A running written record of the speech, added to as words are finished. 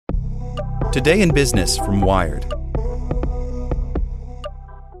Today in Business from Wired.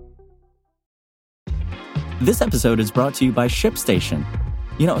 This episode is brought to you by ShipStation.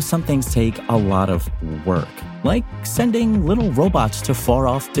 You know, some things take a lot of work, like sending little robots to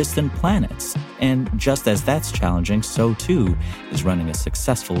far-off distant planets. And just as that's challenging, so too is running a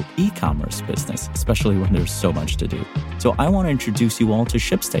successful e-commerce business, especially when there's so much to do. So I want to introduce you all to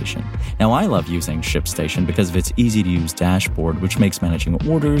ShipStation. Now, I love using ShipStation because of its easy-to-use dashboard, which makes managing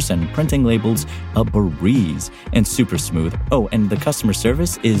orders and printing labels a breeze and super smooth. Oh, and the customer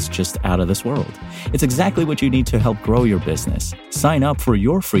service is just out of this world. It's exactly what you need to help grow your business. Sign up for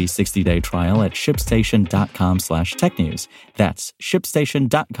your free 60-day trial at shipstation.com/technews. That's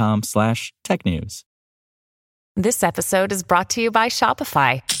shipstation.com/technews. This episode is brought to you by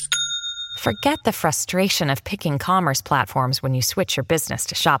Shopify. Forget the frustration of picking commerce platforms when you switch your business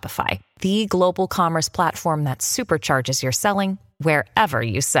to Shopify, the global commerce platform that supercharges your selling wherever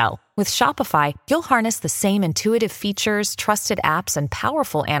you sell. With Shopify, you'll harness the same intuitive features, trusted apps, and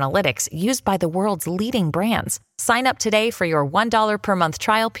powerful analytics used by the world's leading brands. Sign up today for your $1 per month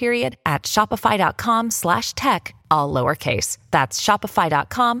trial period at shopify.com/tech, all lowercase. That's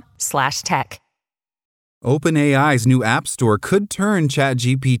shopify.com/tech. OpenAI's new App Store could turn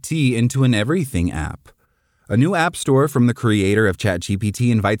ChatGPT into an everything app. A new App Store from the creator of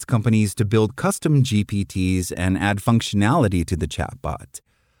ChatGPT invites companies to build custom GPTs and add functionality to the chatbot.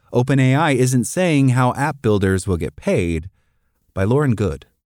 OpenAI isn't saying how app builders will get paid. By Lauren Good.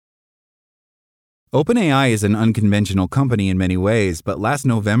 OpenAI is an unconventional company in many ways, but last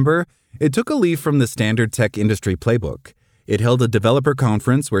November, it took a leaf from the standard tech industry playbook. It held a developer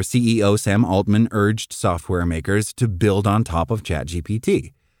conference where CEO Sam Altman urged software makers to build on top of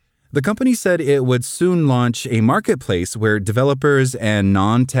ChatGPT. The company said it would soon launch a marketplace where developers and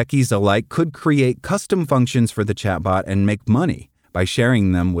non-techies alike could create custom functions for the chatbot and make money by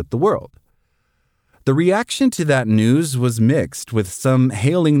sharing them with the world. The reaction to that news was mixed, with some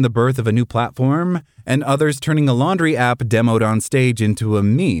hailing the birth of a new platform and others turning a laundry app demoed on stage into a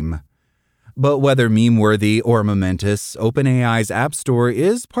meme. But whether meme-worthy or momentous, OpenAI's App Store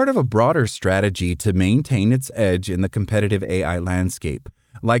is part of a broader strategy to maintain its edge in the competitive AI landscape.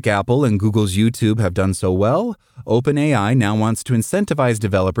 Like Apple and Google's YouTube have done so well, OpenAI now wants to incentivize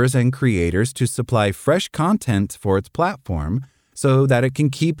developers and creators to supply fresh content for its platform so that it can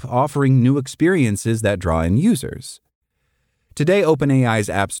keep offering new experiences that draw in users. Today, OpenAI's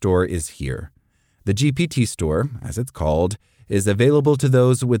App Store is here. The GPT Store, as it's called, is available to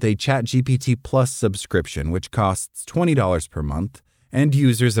those with a ChatGPT Plus subscription, which costs $20 per month, and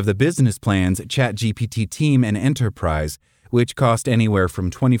users of the business plans ChatGPT Team and Enterprise, which cost anywhere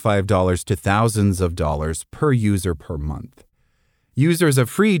from $25 to thousands of dollars per user per month. Users of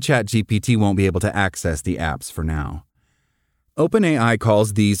free ChatGPT won't be able to access the apps for now. OpenAI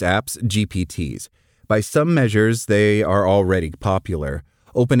calls these apps GPTs. By some measures, they are already popular.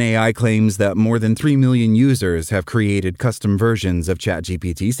 OpenAI claims that more than 3 million users have created custom versions of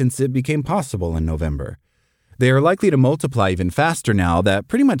ChatGPT since it became possible in November. They are likely to multiply even faster now that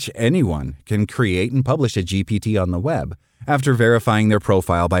pretty much anyone can create and publish a GPT on the web, after verifying their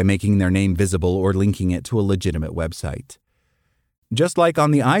profile by making their name visible or linking it to a legitimate website. Just like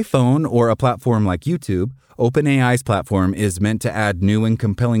on the iPhone or a platform like YouTube, OpenAI's platform is meant to add new and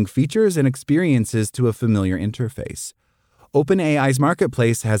compelling features and experiences to a familiar interface. OpenAI's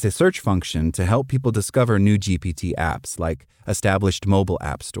marketplace has a search function to help people discover new GPT apps like established mobile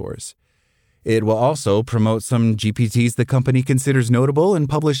app stores. It will also promote some GPTs the company considers notable and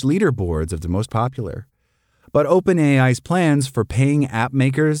publish leaderboards of the most popular. But OpenAI's plans for paying app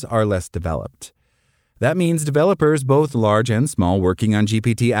makers are less developed. That means developers, both large and small, working on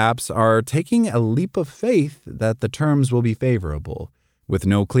GPT apps are taking a leap of faith that the terms will be favorable. With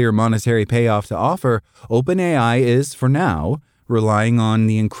no clear monetary payoff to offer, OpenAI is, for now, relying on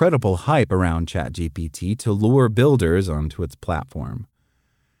the incredible hype around ChatGPT to lure builders onto its platform.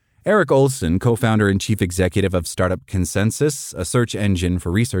 Eric Olson, co-founder and chief executive of startup Consensus, a search engine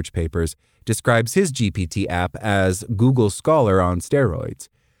for research papers, describes his GPT app as Google Scholar on steroids.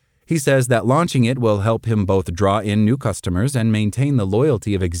 He says that launching it will help him both draw in new customers and maintain the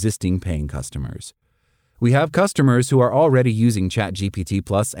loyalty of existing paying customers. We have customers who are already using ChatGPT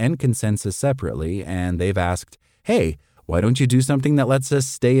Plus and Consensus separately, and they've asked, "Hey, why don't you do something that lets us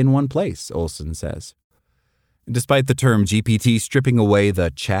stay in one place?" Olson says. Despite the term GPT stripping away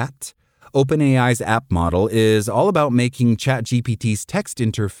the chat, OpenAI's app model is all about making ChatGPT's text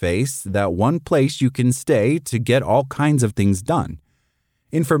interface that one place you can stay to get all kinds of things done.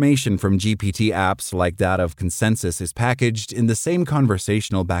 Information from GPT apps like that of Consensus is packaged in the same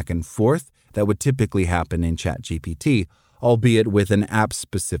conversational back and forth that would typically happen in ChatGPT, albeit with an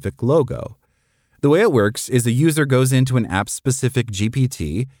app-specific logo. The way it works is a user goes into an app-specific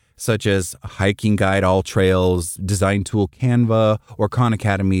GPT, such as Hiking Guide All Trails, Design Tool Canva, or Khan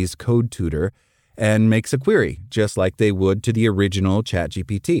Academy's Code Tutor, and makes a query, just like they would to the original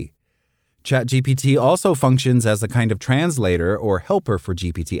ChatGPT. ChatGPT also functions as a kind of translator or helper for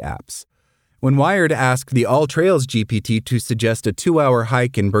GPT apps. When Wired asked the All Trails GPT to suggest a 2-hour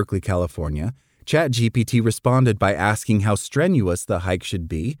hike in Berkeley, California, ChatGPT responded by asking how strenuous the hike should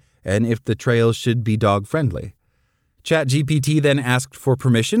be and if the trails should be dog-friendly. ChatGPT then asked for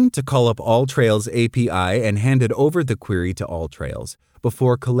permission to call up All Trails API and handed over the query to All Trails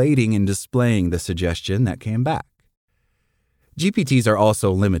before collating and displaying the suggestion that came back. GPTs are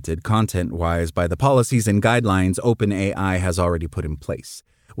also limited content-wise by the policies and guidelines OpenAI has already put in place.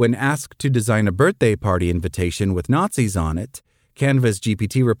 When asked to design a birthday party invitation with Nazis on it, Canva's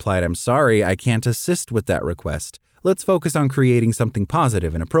GPT replied, "I'm sorry, I can't assist with that request. Let's focus on creating something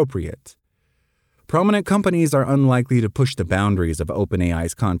positive and appropriate." Prominent companies are unlikely to push the boundaries of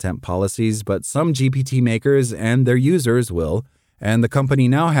OpenAI's content policies, but some GPT makers and their users will, and the company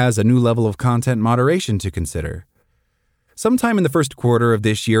now has a new level of content moderation to consider. Sometime in the first quarter of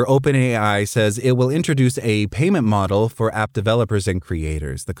this year, OpenAI says it will introduce a payment model for app developers and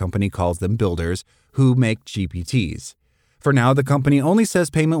creators, the company calls them builders, who make GPTs. For now, the company only says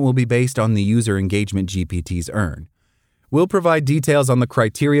payment will be based on the user engagement GPTs earn. We'll provide details on the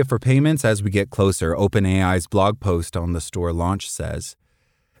criteria for payments as we get closer, OpenAI's blog post on the store launch says.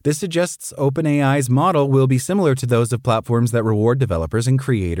 This suggests OpenAI's model will be similar to those of platforms that reward developers and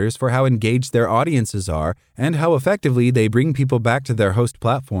creators for how engaged their audiences are and how effectively they bring people back to their host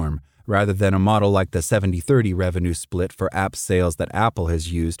platform, rather than a model like the 70-30 revenue split for app sales that Apple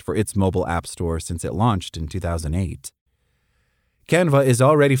has used for its mobile app store since it launched in 2008. Canva is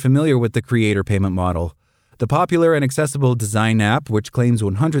already familiar with the creator payment model. The popular and accessible design app, which claims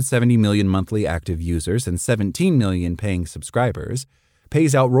 170 million monthly active users and 17 million paying subscribers,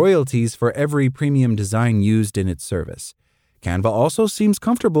 pays out royalties for every premium design used in its service. Canva also seems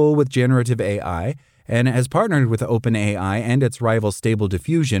comfortable with generative AI and has partnered with OpenAI and its rival Stable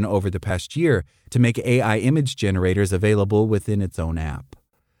Diffusion over the past year to make AI image generators available within its own app.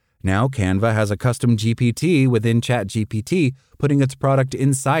 Now, Canva has a custom GPT within ChatGPT, putting its product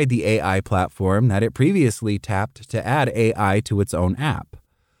inside the AI platform that it previously tapped to add AI to its own app.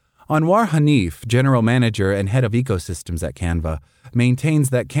 Anwar Hanif, general manager and head of ecosystems at Canva, maintains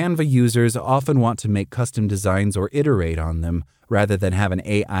that Canva users often want to make custom designs or iterate on them rather than have an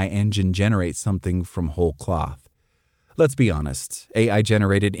AI engine generate something from whole cloth. Let's be honest,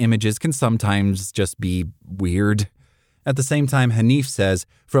 AI-generated images can sometimes just be weird. At the same time, Hanif says,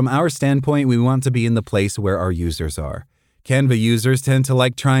 from our standpoint, we want to be in the place where our users are. Canva users tend to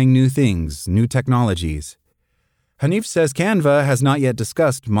like trying new things, new technologies. Hanif says Canva has not yet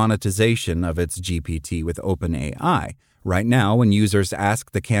discussed monetization of its GPT with OpenAI. Right now, when users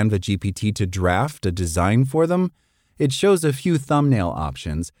ask the Canva GPT to draft a design for them, it shows a few thumbnail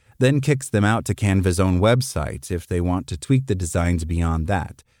options, then kicks them out to Canva's own website if they want to tweak the designs beyond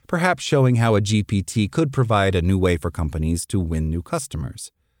that, perhaps showing how a GPT could provide a new way for companies to win new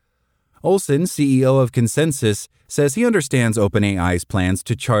customers. Olson, CEO of Consensus, says he understands OpenAI's plans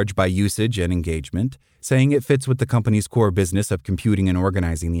to charge by usage and engagement, saying it fits with the company's core business of computing and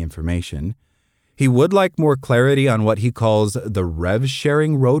organizing the information. He would like more clarity on what he calls the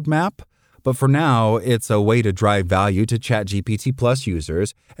rev-sharing roadmap, but for now, it's a way to drive value to ChatGPT Plus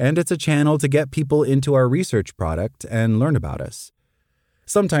users, and it's a channel to get people into our research product and learn about us.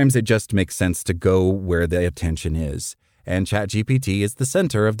 Sometimes it just makes sense to go where the attention is, and ChatGPT is the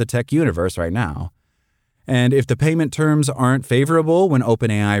center of the tech universe right now. And if the payment terms aren't favorable when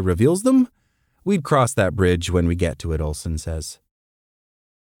OpenAI reveals them, we'd cross that bridge when we get to it, Olson says.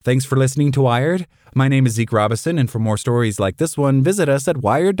 Thanks for listening to Wired. My name is Zeke Robison, and for more stories like this one, visit us at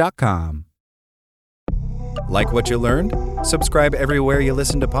wired.com. Like what you learned? Subscribe everywhere you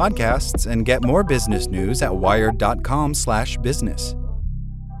listen to podcasts and get more business news at wired.com/business.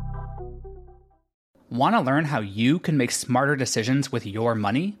 Want to learn how you can make smarter decisions with your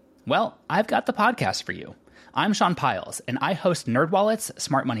money? Well, I've got the podcast for you. I'm Sean Piles, and I host NerdWallet's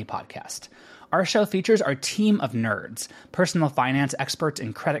Smart Money Podcast. Our show features our team of nerds, personal finance experts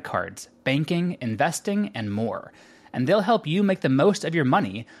in credit cards, banking, investing, and more. And they'll help you make the most of your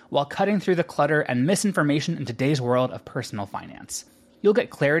money while cutting through the clutter and misinformation in today's world of personal finance. You'll get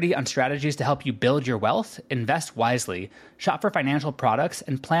clarity on strategies to help you build your wealth, invest wisely, shop for financial products,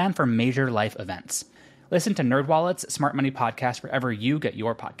 and plan for major life events. Listen to NerdWallet's Smart Money Podcast wherever you get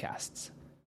your podcasts.